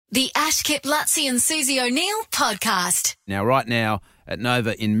The Ash Kip Lutzi and Susie O'Neill podcast. Now, right now at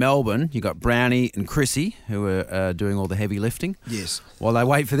Nova in Melbourne, you got Brownie and Chrissy who are doing all the heavy lifting. Yes. While they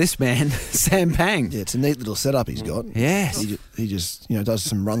wait for this man, Sam Pang. Yeah, it's a neat little setup he's got. Yes. He just does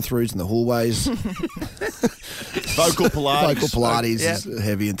some run-throughs in the hallways. Vocal Pilates. Is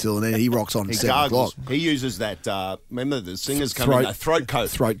heavy and then he rocks on at 7 o'clock. He uses that, remember the singers come in a throat coat.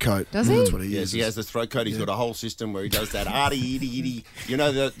 Throat coat. Does he? That's what he Yes, uses. he has the throat coat. He's got a whole system where he does that arty, itty, itty. You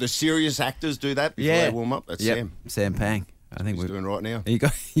know, the serious actors do that before they warm up? That's Sam. Sam Pang. I think He's doing right now. You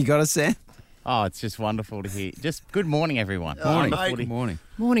got us, Sam? Oh, it's just wonderful to hear. Just good morning, everyone. Good morning.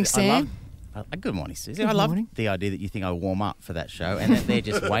 Morning, Sam. Good morning, Susie. I love the idea that you think I warm up for that show and that they're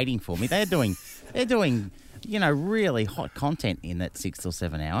just waiting for me. They're doing, really hot content in that 6 till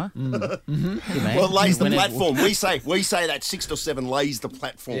 7 hour. Mm-hmm. Well, it lays the platform. We say that 6 till 7 lays the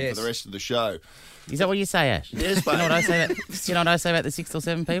platform for the rest of the show. Is that what you say, Ash? Yes, you know what I say about, you know what I say about the 6 till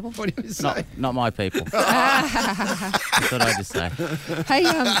 7 people? What do you say? Not my people. That's what I just say. Hey,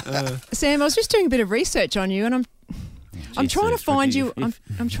 Sam, I was just doing a bit of research on you, and I'm trying to find you.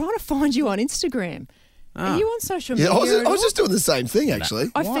 I'm trying to find you on Instagram. Are you on social media? I was just doing the same thing actually.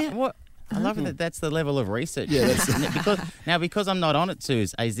 What? I love it that that's the level of research. Yeah, that's because I'm not on it,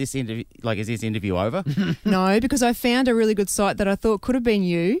 Suze. Is this interview over? No, because I found a really good site that I thought could have been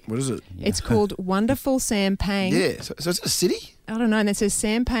you. What is it? It's called Wonderful Sam Pang. Yeah, so it's a city? I don't know, and it says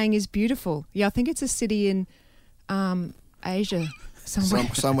Sam Pang is beautiful. Yeah, I think it's a city in Asia somewhere.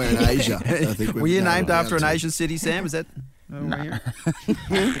 Somewhere in Asia. I think Were you named after an Asian city, Sam? Is that? No,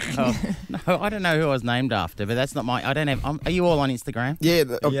 I don't know who I was named after, but that's not my. I don't have. Are you all on Instagram? Yeah.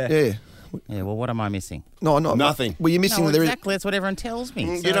 Yeah. Yeah. Well, what am I missing? No, nothing. Well, you're missing. No, exactly. That's what everyone tells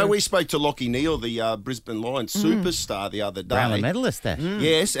me. You know, we spoke to Lockie Neal, the Brisbane Lions superstar, the other day. Brownlow medalist, Ash.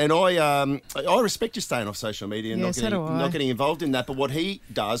 Yes, and I respect you staying off social media and not getting involved in that. But what he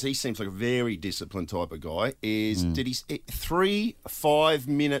does, he seems like a very disciplined type of guy. Did he 3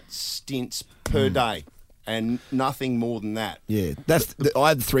 5-minute stints per day? And nothing more than that. Yeah, I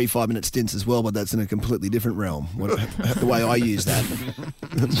had 3 5-minute stints as well, but that's in a completely different realm. The way I use that,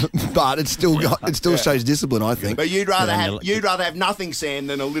 but it still shows discipline, I think. But you'd rather have nothing, Sam,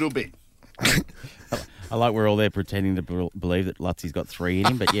 than a little bit. I like we're all there pretending to believe that Lutzi's got 3 in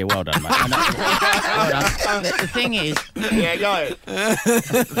him, but yeah, well done, mate. Well done. The thing is, go.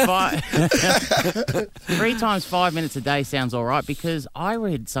 3 times 5 minutes a day sounds all right because I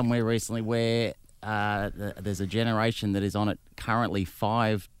read somewhere recently where there's a generation that is on it currently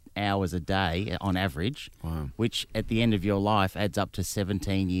 5 hours a day on average, which at the end of your life adds up to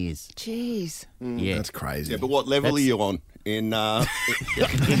 17 years. Jeez. Yeah. That's crazy. Yeah, but what level are you on? In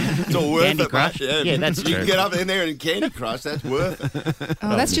it's all worth Candy it, Crush? mate. Yeah, that's true. You can get up in there and Candy Crush, that's worth it.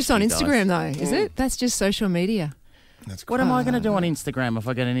 Oh, that's just on Instagram, though, is it? That's just social media. What am I going to do on Instagram if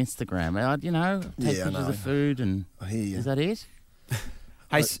I get an Instagram? Take pictures of food and... I hear you. Is that it?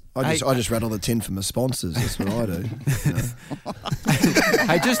 I just rattle the tin for my sponsors. That's what I do.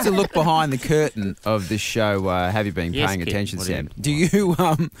 Hey, just to look behind the curtain of this show, have you been paying attention, Sam? Do you?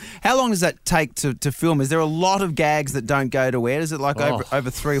 How long does that take to film? Is there a lot of gags that don't go to air? Is it like over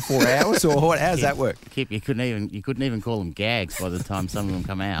 3 or 4 hours, or what? How does that work? You couldn't even call them gags by the time some of them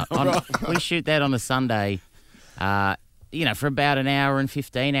come out. We shoot that on a Sunday, for about an hour and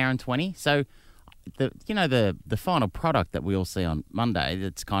 15, hour and 20. So. The final product that we all see on Monday,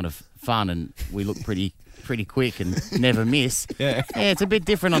 that's kind of fun and we look pretty quick and never miss. Yeah, it's a bit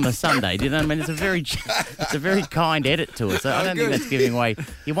different on the Sunday. Do you know what I mean? It's a very kind edit to it. So I don't think that's giving away.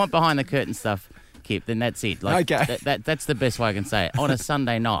 You want behind the curtain stuff, Kip, then that's it. Okay. That's the best way I can say it. On a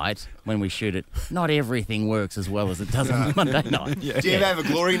Sunday night when we shoot it, not everything works as well as it does on a Monday night. Do you ever have a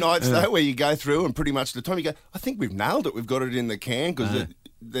glory nights though, where you go through and pretty much the time you go, I think we've nailed it. We've got it in the can because.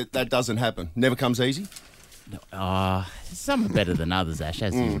 That doesn't happen. Never comes easy. Some are better than others, Ash,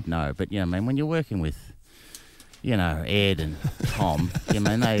 as you would know. But when you're working with, Ed and Tom,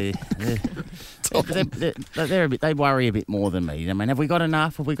 they worry a bit more than me. Have we got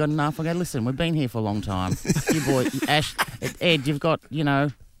enough? I go, listen, we've been here for a long time. You boy, Ash, Ed, you've got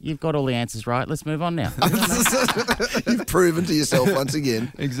all the answers right. Let's move on now. You've proven to yourself once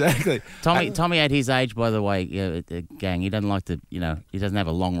again. Exactly. Tommy at his age, by the way, gang, he doesn't like to, he doesn't have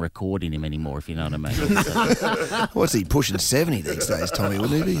a long record in him anymore, if you know what I mean. What's he, pushing 70 these days, Tommy,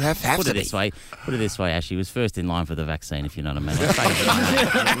 wouldn't he? Put it this way, Ash, he was first in line for the vaccine, if you know what I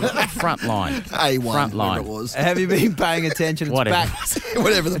mean. Front line. A1, front line. It was. Have you been paying attention? It's Whatever.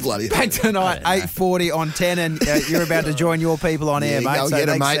 Whatever the bloody thing. Back tonight, 8:40 on 10, and you're about to join your people on air, mate. Go get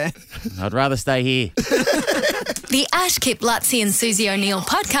him, mate. I'd rather stay here. The Ash Kip Lutzi and Susie O'Neill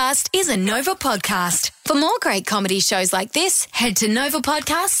podcast is a Nova podcast. For more great comedy shows like this, head to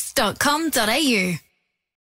novapodcasts.com.au.